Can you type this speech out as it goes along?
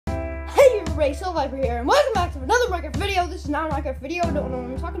everybody, Soulviper here, and welcome back to another Minecraft video. This is not a Minecraft video, I don't know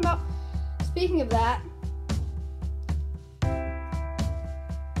what I'm talking about. Speaking of that,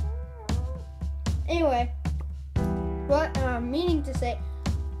 anyway, what I'm meaning to say,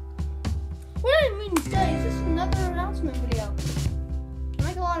 what I'm meaning to say is this is another announcement video. I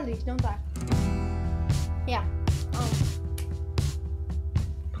make a lot of these, don't I? Yeah.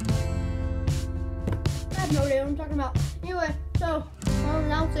 I have no idea what I'm talking about. Anyway, so what I'm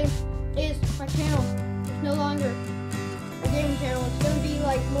announcing is my channel is no longer a gaming channel. It's gonna be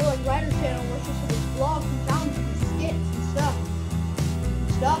like more like writer channel where it's just like vlogs and challenges and skits and stuff.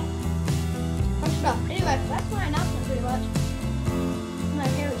 Anyway, that's my announcement pretty much. My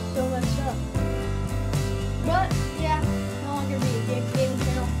hair is so messed up. But yeah, no longer be a gaming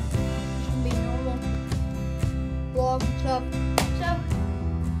channel. It's gonna be normal vlogs and stuff.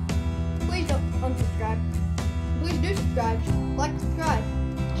 So please don't unsubscribe. Please do subscribe. Like, subscribe,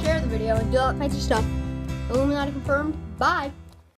 share the video, and do all that fancy stuff. Illuminati confirmed. Bye.